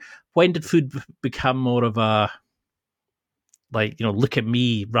period, or when did food become more of a like, look at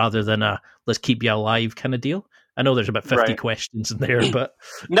me rather than a let's keep you alive kind of deal? I know there's about 50 Right. questions in there, but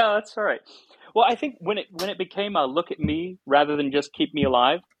No, that's all right. Well, I think when it became a look at me rather than just keep me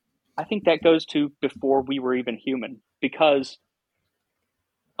alive, I think that goes to before we were even human, because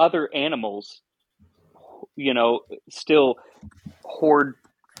other animals, still hoard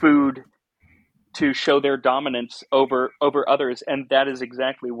food to show their dominance over others, and that is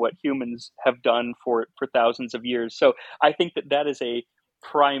exactly what humans have done for thousands of years. So I think that is a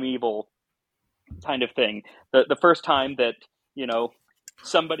primeval kind of thing. The first time that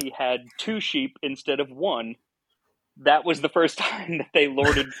somebody had 2 sheep instead of 1, that was the first time that they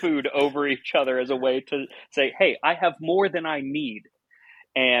lorded food over each other as a way to say, hey, I have more than I need,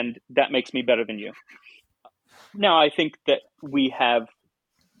 and that makes me better than you. Now, I think that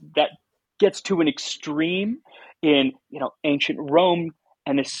that gets to an extreme in ancient Rome,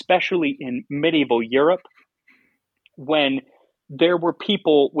 and especially in medieval Europe, when there were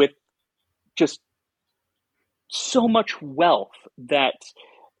people with just so much wealth that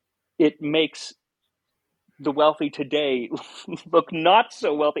it makes the wealthy today look not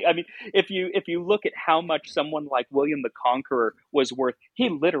so wealthy. I mean, if you look at how much someone like William the Conqueror was worth, he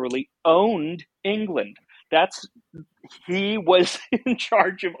literally owned England. He was in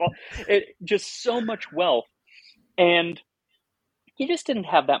charge of all it, just so much wealth, and he just didn't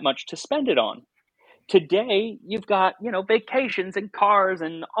have that much to spend it on. Today, you've got vacations and cars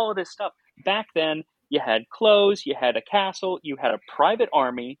and all of this stuff. Back then, you had clothes, you had a castle, you had a private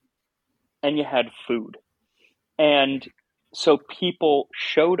army, and you had food. And so people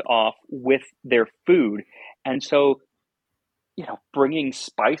showed off with their food. And so, bringing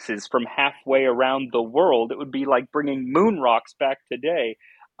spices from halfway around the world, it would be like bringing moon rocks back today.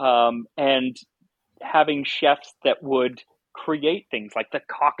 And having chefs that would create things like the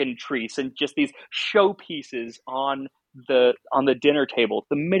cockatrice and just these showpieces on the dinner table.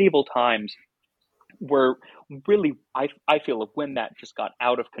 The medieval times were really, I feel, when that just got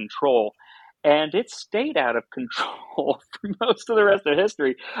out of control. And it stayed out of control for most of the rest of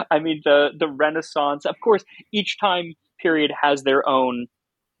history. I mean, the Renaissance, of course, each time period has their own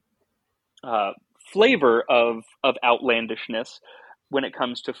flavor of outlandishness when it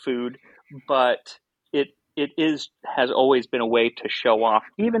comes to food, but has always been a way to show off.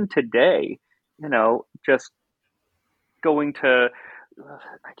 Even today, just going to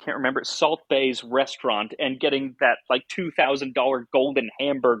I can't remember, Salt Bay's restaurant and getting that like $2,000 golden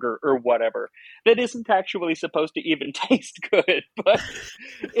hamburger or whatever that isn't actually supposed to even taste good, but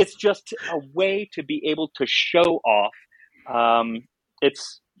it's just a way to be able to show off.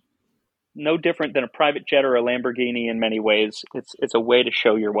 It's no different than a private jet or a Lamborghini in many ways. It's a way to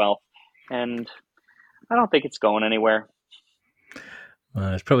show your wealth, and I don't think it's going anywhere.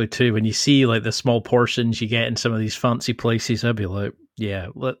 It's probably too, when you see like the small portions you get in some of these fancy places, I'd be like, yeah,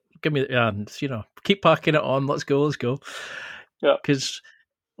 give me, keep packing it on. Let's go. Yeah. Because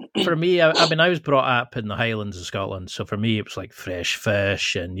for me, I mean, I was brought up in the Highlands of Scotland, so for me, it was like fresh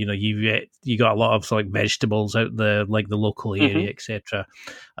fish, and you got a lot of like vegetables out the local area, etc.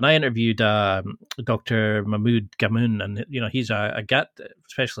 And I interviewed Dr. Mahmood Gamoon, and he's a gut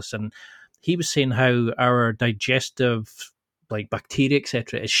specialist, and he was saying how our digestive like bacteria,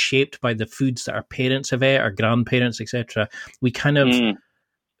 etc., is shaped by the foods that our parents have ate, our grandparents, etc. We kind of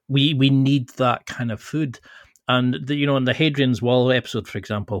we need that kind of food. And in the Hadrian's Wall episode, for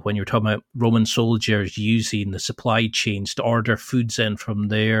example, when you're talking about Roman soldiers using the supply chains to order foods in from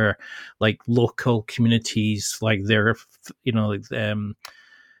their like local communities, like their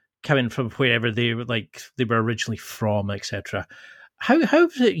coming from wherever they were originally from, etc. How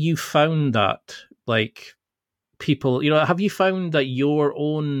have you found that, like, people, have you found that your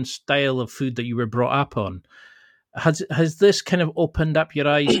own style of food that you were brought up on, has this kind of opened up your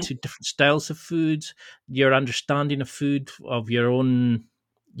eyes to different styles of food, your understanding of food, of your own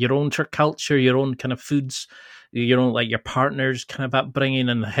culture, your own kind of foods, like your partner's kind of upbringing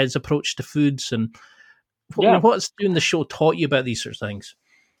and his approach to foods, and what's doing the show taught you about these sort of things?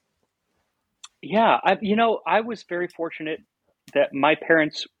 Yeah, I was very fortunate that my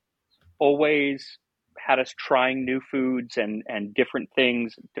parents always had us trying new foods and different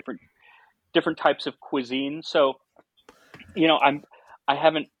things, different types of cuisine. So, I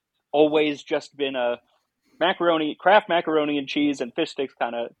haven't always just been a craft macaroni and cheese and fish sticks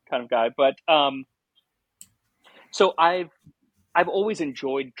kind of guy, but so I've always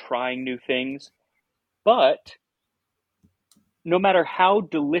enjoyed trying new things, but no matter how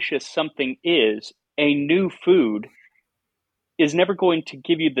delicious something is, a new food is never going to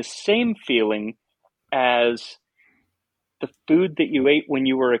give you the same feeling as the food that you ate when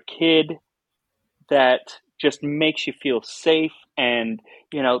you were a kid that just makes you feel safe, and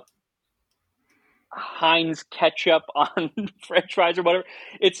Heinz ketchup on French fries or whatever.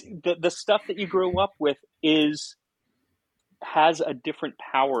 It's the stuff that you grew up with has a different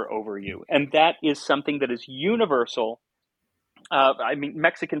power over you, and that is something that is universal.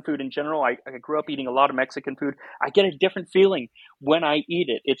 Mexican food in general, I grew up eating a lot of Mexican food. I get a different feeling when I eat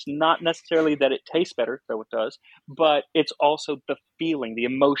it. It's not necessarily that it tastes better, though it does, but it's also the feeling, the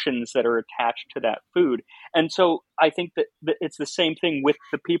emotions that are attached to that food. And so I think that it's the same thing with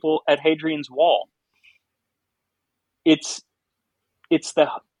the people at Hadrian's Wall. It's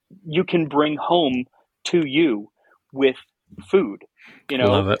you can bring home to you with food.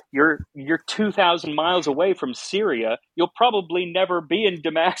 Love it. You're 2,000 miles away from Syria. You'll probably never be in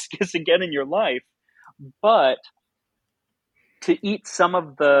Damascus again in your life, but to eat some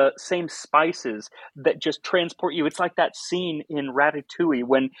of the same spices that just transport you. It's like that scene in Ratatouille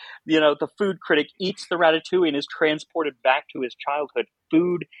when, the food critic eats the ratatouille and is transported back to his childhood.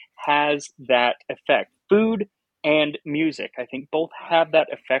 Food has that effect. Food and music, I think, both have that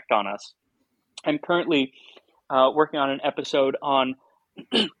effect on us. I'm currently working on an episode on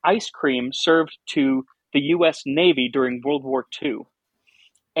ice cream served to the U.S. Navy during World War II.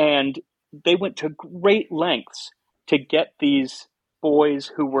 And they went to great lengths to get these boys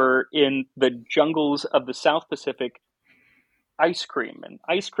who were in the jungles of the South Pacific ice cream. And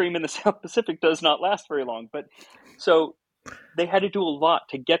ice cream in the South Pacific does not last very long. But so they had to do a lot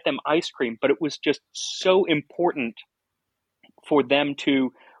to get them ice cream, but it was just so important for them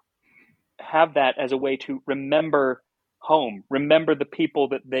to have that as a way to remember home, remember the people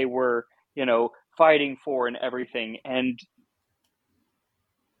that they were, fighting for and everything. And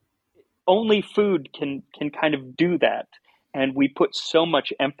only food can kind of do that. And we put so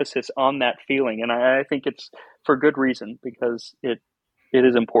much emphasis on that feeling. And I think it's for good reason, because it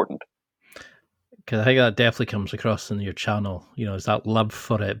is important. Because I think that definitely comes across in your channel, is that love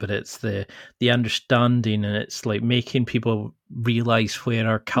for it, but it's the understanding, and it's like making people realize where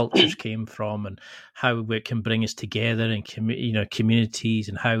our cultures came from and how it can bring us together and communities,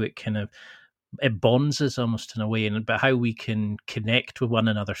 and how it bonds us almost in a way, but how we can connect with one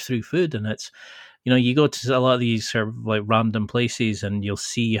another through food. And it's, you go to a lot of these sort of like random places and you'll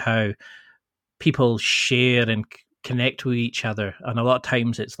see how people share and connect with each other, and a lot of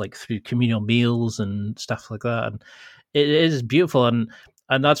times it's like through communal meals and stuff like that, and it is beautiful. And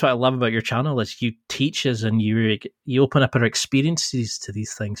that's what I love about your channel is you teach us and you open up our experiences to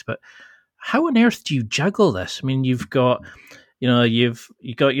these things. But how on earth do you juggle this? I mean, you've got you've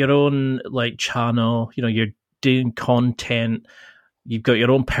got your own like channel, you're doing content, you've got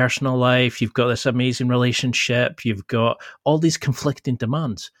your own personal life, you've got this amazing relationship, you've got all these conflicting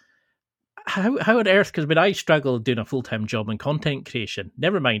demands. How on earth? Because I struggle doing a full-time job in content creation,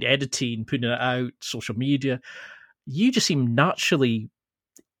 never mind editing, putting it out, social media. You just seem naturally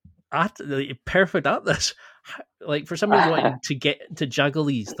perfect at this. Like for somebody wanting to get to juggle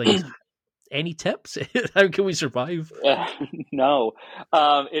these things, any tips? How can we survive? No,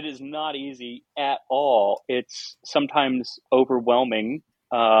 it is not easy at all. It's sometimes overwhelming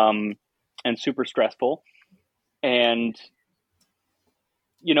and super stressful. And,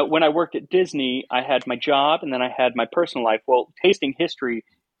 when I worked at Disney, I had my job and then I had my personal life. Well, tasting history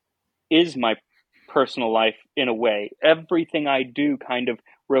is my personal life in a way. Everything I do kind of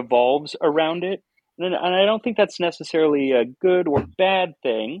revolves around it. And I don't think that's necessarily a good or bad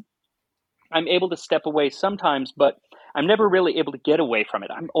thing. I'm able to step away sometimes, but I'm never really able to get away from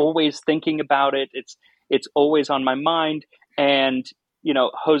it. I'm always thinking about it. It's always on my mind. And,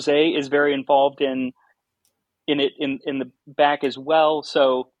 Jose is very involved in the back as well.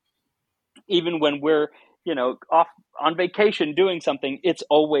 So even when we're, off on vacation doing something, it's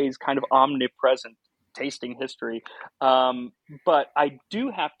always kind of omnipresent, tasting history. But I do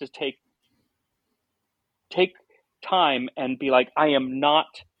have to take time and be like, I am not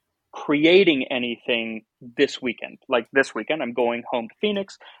creating anything this weekend. Like this weekend, I'm going home to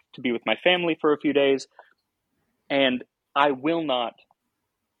Phoenix to be with my family for a few days, and I will not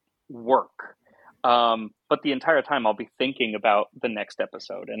work. But the entire time I'll be thinking about the next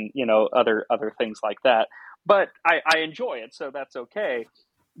episode and, other things like that. But I enjoy it, so that's okay.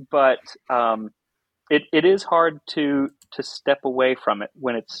 But it is hard to step away from it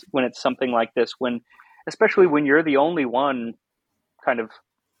when it's something like this, especially when you're the only one kind of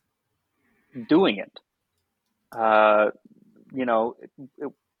doing it.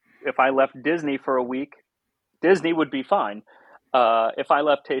 If I left Disney for a week, Disney would be fine. If I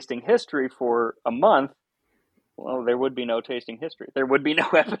left Tasting History for a month, well, there would be no Tasting History. There would be no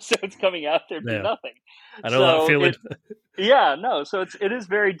episodes coming out. There'd be nothing. I know that feeling. So it is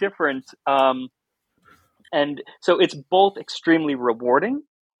very different. And so it's both extremely rewarding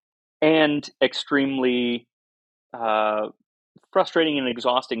and extremely frustrating and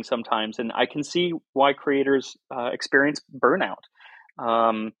exhausting sometimes. And I can see why creators experience burnout.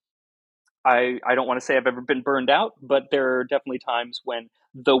 I don't want to say I've ever been burned out, but there are definitely times when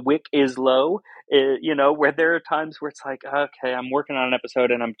the wick is low, where there are times where it's like, okay, I'm working on an episode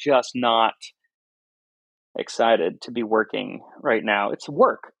and I'm just not excited to be working right now. It's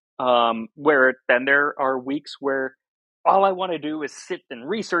work. Where then there are weeks where all I want to do is sit and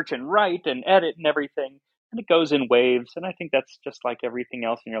research and write and edit and everything. And it goes in waves. And I think that's just like everything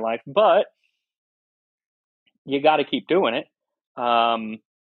else in your life. But you got to keep doing it.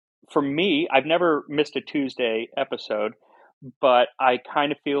 For me, I've never missed a Tuesday episode, but I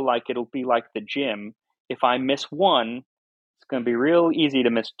kind of feel like it'll be like the gym. If I miss one, it's going to be real easy to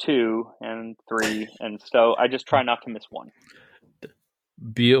miss 2 and 3. And so I just try not to miss one.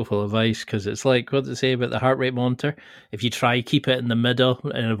 Beautiful advice, because it's like what they say about the heart rate monitor. If you try keep it in the middle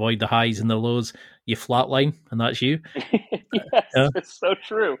and avoid the highs and the lows, you flatline, and that's you. Yes, it's so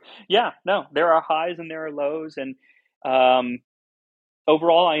true. Yeah, no, there are highs and there are lows, and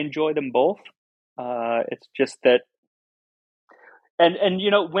overall, I enjoy them both. It's just that, and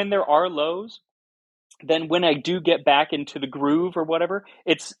when there are lows, then when I do get back into the groove or whatever,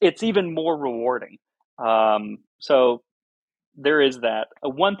 it's even more rewarding. So there is that.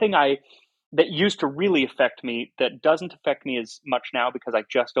 One thing that used to really affect me that doesn't affect me as much now because I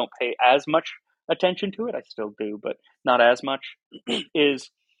just don't pay as much attention to it. I still do, but not as much. Is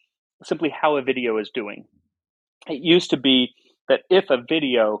simply how a video is doing. It used to be that if a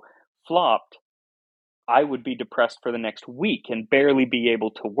video flopped, I would be depressed for the next week and barely be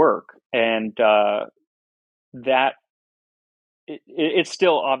able to work. And that it's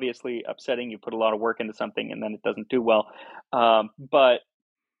still obviously upsetting. You put a lot of work into something and then it doesn't do well. But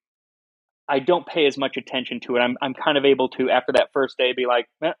I don't pay as much attention to it. I'm kind of able to, after that first day, be like,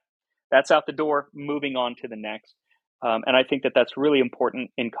 that's out the door, moving on to the next. And I think that that's really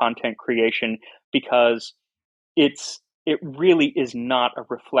important in content creation because it really is not a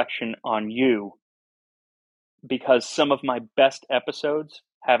reflection on you, because some of my best episodes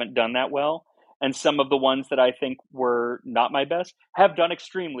haven't done that well. And some of the ones that I think were not my best have done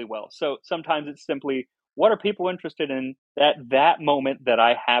extremely well. So sometimes it's simply, what are people interested in at that moment that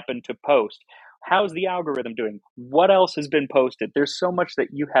I happen to post? How's the algorithm doing? What else has been posted? There's so much that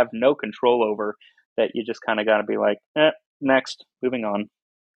you have no control over that you just kind of got to be like, next, moving on.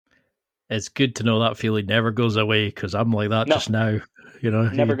 It's good to know that feeling never goes away, because I'm like that just now.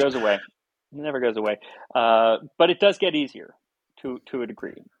 Never goes away. Never goes away. But it does get easier to a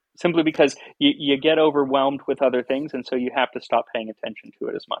degree, simply because you get overwhelmed with other things, and so you have to stop paying attention to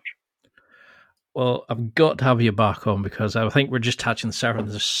it as much. Well, I've got to have you back on, because I think we're just touching the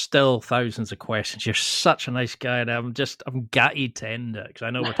surface. There's still thousands of questions. You're such a nice guy, and I'm gutted to end it, because I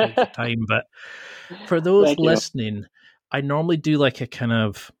know we're taking time. But for those listening, I normally do like a kind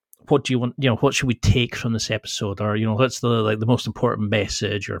of, what do you want? What should we take from this episode, or what's the most important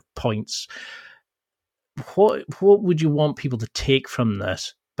message or points? What would you want people to take from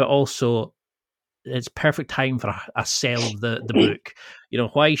this? But also, it's perfect time for a sale of the book.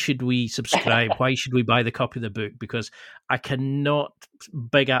 Why should we subscribe? Why should we buy the copy of the book? Because I cannot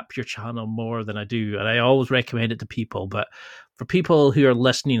big up your channel more than I do, and I always recommend it to people. But for people who are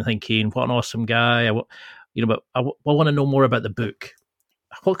listening, thinking, "What an awesome guy!" But I want to know more about the book.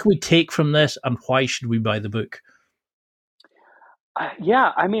 What can we take from this, and why should we buy the book?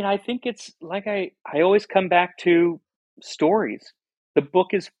 I think it's like I always come back to stories. The book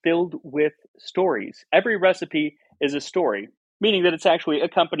is filled with stories. Every recipe is a story, meaning that it's actually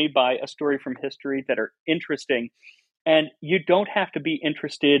accompanied by a story from history that are interesting. And you don't have to be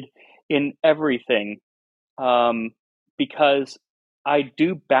interested in everything, because I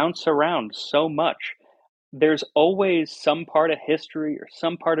do bounce around so much. There's always some part of history or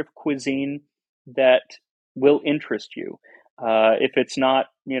some part of cuisine that will interest you. If it's not,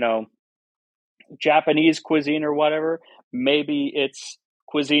 Japanese cuisine or whatever, maybe it's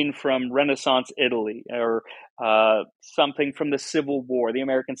cuisine from Renaissance Italy, or something from the Civil War, the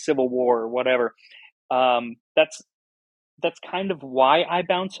American Civil War, or whatever. That's kind of why I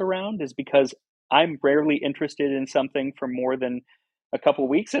bounce around, is because I'm rarely interested in something for more than a couple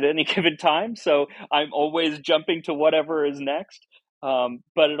weeks at any given time. So I'm always jumping to whatever is next.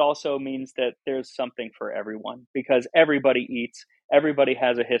 But it also means that there's something for everyone, because everybody eats, everybody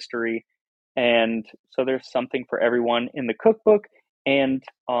has a history. And so there's something for everyone in the cookbook and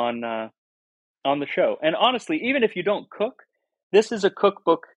on the show. And honestly, even if you don't cook, this is a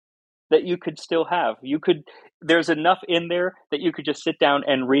cookbook that you could still have. There's enough in there that you could just sit down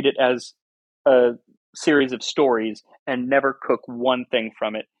and read it as a series of stories and never cook one thing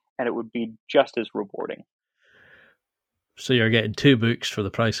from it, and it would be just as rewarding. So you're getting 2 books for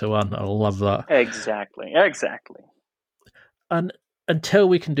the price of one. I love that. Exactly. And until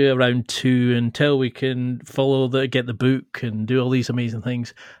we can do a round 2, until we can get the book and do all these amazing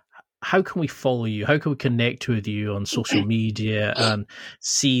things, how can we follow you? How can we connect with you on social media and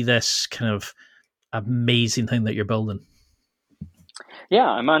see this kind of amazing thing that you're building? Yeah,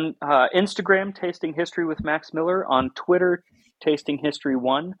 I'm on Instagram, Tasting History with Max Miller, on Twitter, Tasting History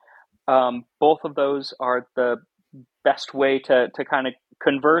 1. Both of those are the best way to kind of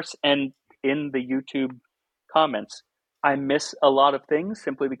converse, and in the YouTube comments. I miss a lot of things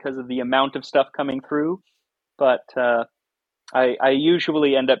simply because of the amount of stuff coming through, but I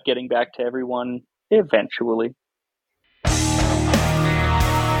usually end up getting back to everyone eventually.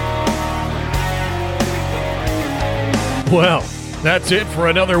 Well, that's it for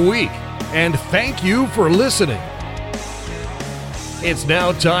another week, and thank you for listening. It's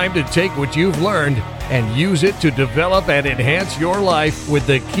now time to take what you've learned and use it to develop and enhance your life with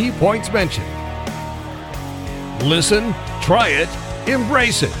the key points mentioned. Listen, try it,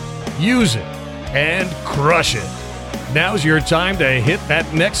 embrace it, use it, and crush it. Now's your time to hit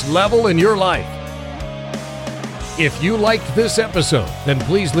that next level in your life. If you liked this episode, then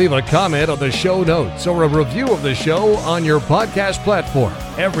please leave a comment on the show notes or a review of the show on your podcast platform.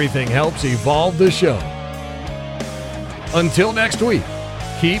 Everything helps evolve the show. Until next week,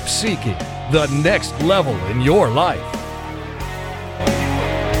 keep seeking the next level in your life.